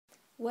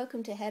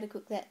Welcome to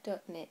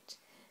howtocookthat.net,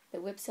 the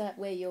website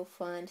where you'll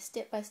find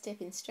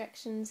step-by-step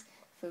instructions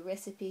for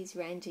recipes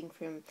ranging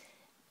from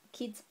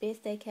kids'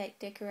 birthday cake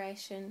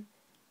decoration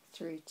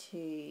through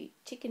to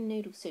chicken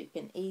noodle soup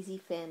and easy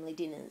family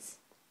dinners.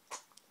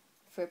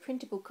 For a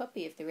printable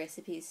copy of the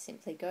recipes,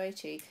 simply go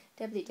to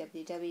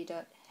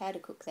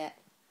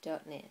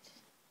www.howtocookthat.net.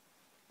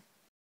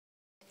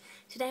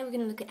 Today we're going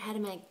to look at how to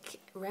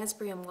make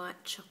raspberry and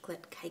white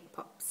chocolate cake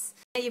pops.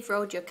 Now you've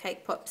rolled your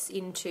cake pops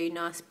into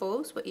nice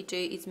balls, what you do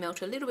is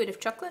melt a little bit of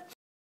chocolate,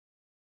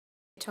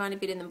 a tiny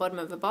bit in the bottom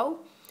of a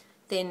bowl,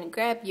 then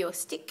grab your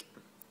stick,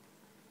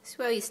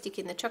 swirl your stick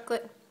in the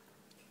chocolate,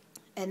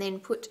 and then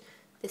put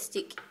the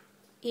stick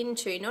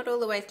into, not all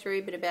the way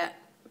through, but about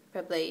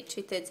probably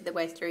 2/3 of the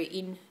way through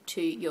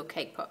into your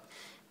cake pop.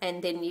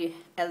 And then you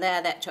allow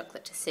that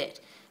chocolate to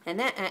set. And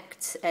that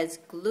acts as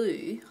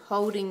glue,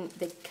 holding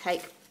the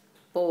cake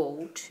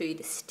ball to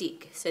the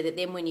stick, so that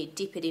then when you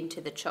dip it into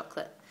the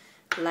chocolate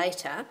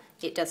later,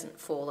 it doesn't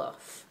fall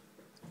off.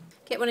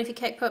 Get one of your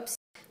cake pops,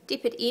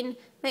 dip it in,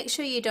 make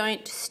sure you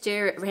don't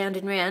stir it round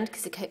and round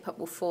because the cake pop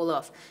will fall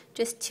off.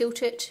 Just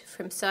tilt it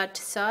from side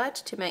to side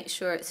to make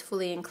sure it's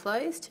fully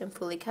enclosed and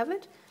fully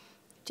covered.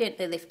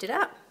 Gently lift it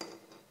up,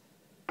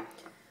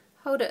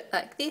 hold it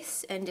like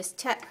this and just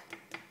tap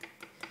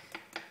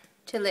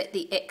to let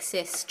the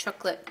excess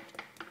chocolate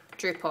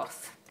drip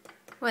off.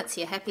 Once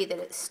you're happy that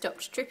it's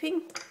stopped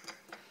dripping,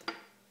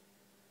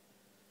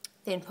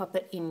 then pop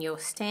it in your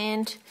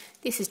stand.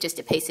 This is just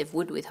a piece of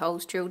wood with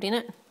holes drilled in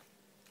it.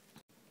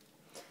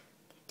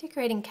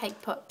 Decorating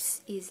cake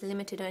pops is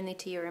limited only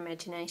to your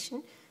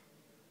imagination.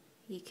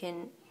 You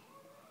can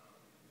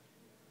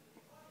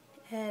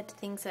add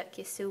things like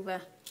your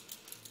silver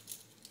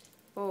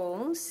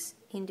balls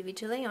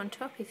individually on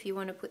top if you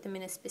want to put them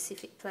in a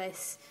specific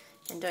place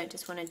and don't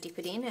just want to dip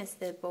it in, as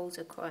the balls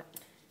are quite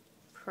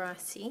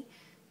pricey.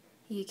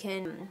 You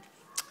can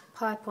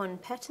pipe on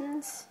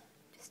patterns.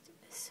 Just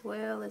a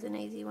swirl is an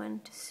easy one,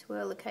 to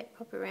swirl the cake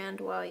pop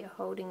around while you're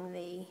holding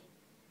the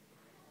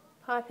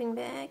piping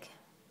bag.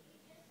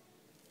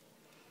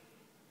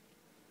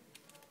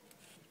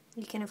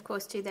 You can of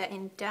course do that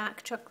in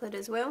dark chocolate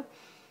as well.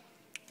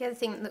 The other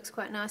thing that looks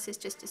quite nice is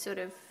just a sort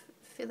of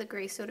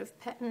filigree sort of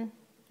pattern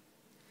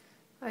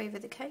over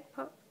the cake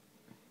pop.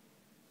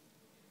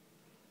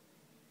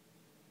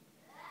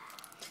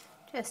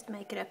 Just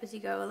make it up as you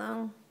go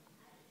along.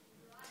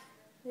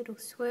 Little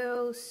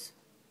swirls.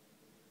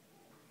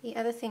 The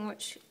other thing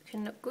which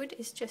can look good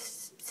is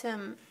just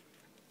some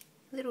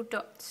little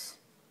dots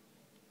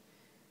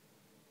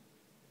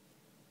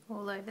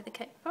all over the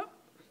cake pop.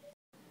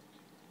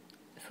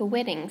 For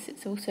weddings,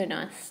 it's also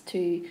nice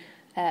to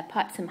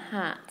pipe some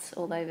hearts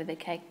all over the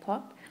cake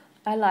pop.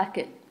 I like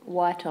it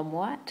white on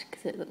white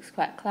because it looks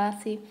quite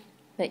classy,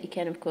 but you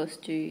can of course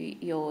do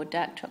your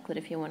dark chocolate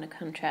if you want to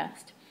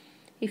contrast.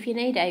 If you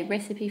need a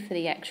recipe for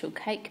the actual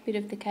cake bit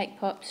of the cake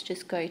pops,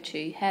 just go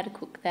to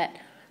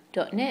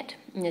howtocookthat.net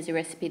and there's a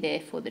recipe there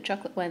for the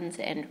chocolate ones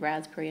and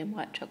raspberry and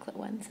white chocolate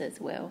ones as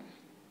well.